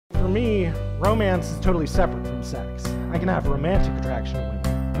Romance is totally separate from sex. I can have romantic attraction to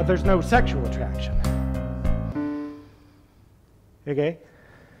women, but there's no sexual attraction. Okay?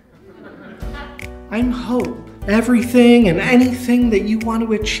 I'm hope. Everything and anything that you want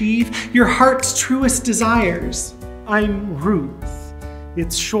to achieve, your heart's truest desires. I'm Ruth.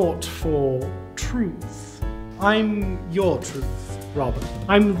 It's short for truth. I'm your truth, Robert.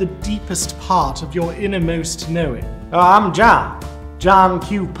 I'm the deepest part of your innermost knowing. I'm John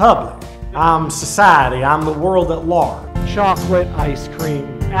Q. Public. I'm society. I'm the world at large. Chocolate ice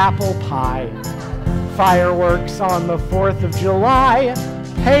cream, apple pie, fireworks on the 4th of July,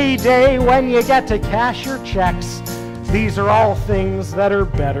 payday when you get to cash your checks. These are all things that are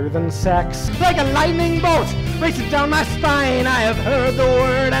better than sex. Like a lightning bolt racing down my spine, I have heard the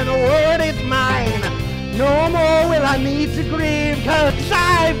word and the word is mine. No more will I need to grieve, 'cause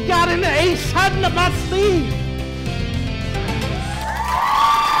I've got an ace hiding up my sleeve.